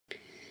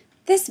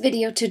This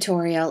video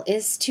tutorial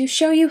is to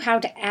show you how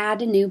to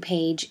add a new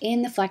page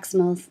in the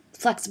Flexible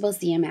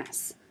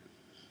CMS.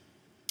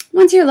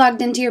 Once you're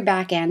logged into your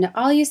backend,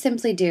 all you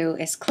simply do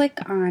is click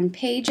on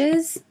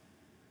Pages,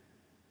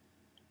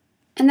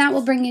 and that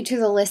will bring you to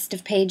the list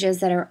of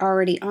pages that are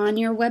already on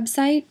your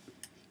website.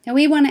 Now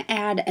we want to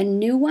add a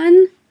new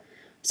one,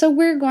 so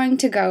we're going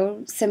to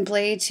go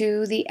simply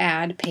to the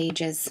Add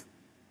Pages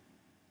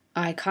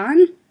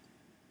icon.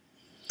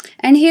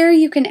 And here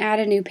you can add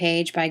a new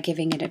page by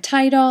giving it a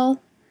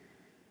title,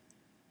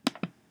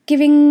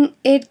 giving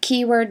it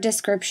keyword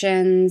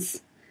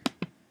descriptions,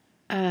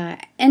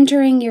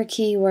 entering your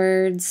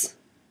keywords,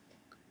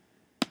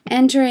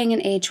 entering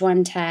an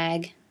H1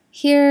 tag.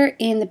 Here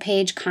in the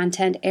page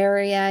content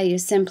area, you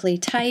simply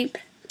type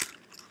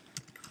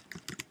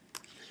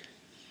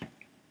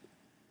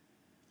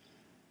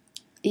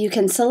You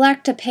can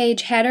select a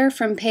page header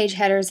from page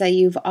headers that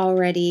you've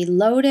already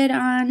loaded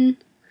on.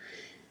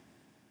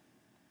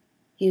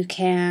 You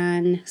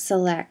can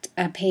select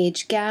a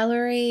page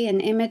gallery,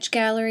 an image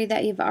gallery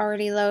that you've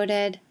already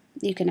loaded.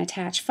 You can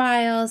attach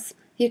files,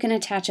 you can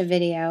attach a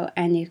video,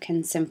 and you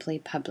can simply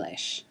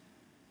publish.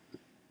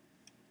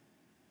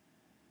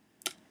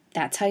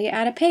 That's how you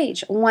add a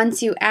page.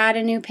 Once you add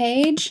a new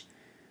page,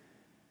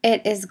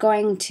 it is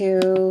going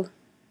to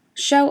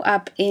show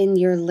up in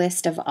your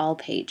list of all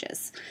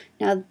pages.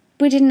 Now,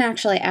 we didn't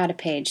actually add a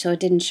page, so it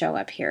didn't show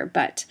up here,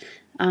 but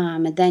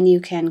then you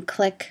can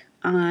click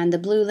on the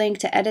blue link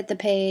to edit the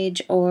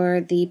page or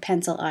the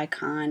pencil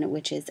icon,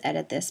 which is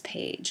edit this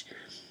page.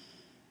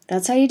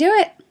 That's how you do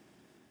it.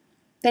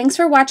 Thanks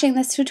for watching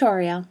this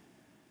tutorial.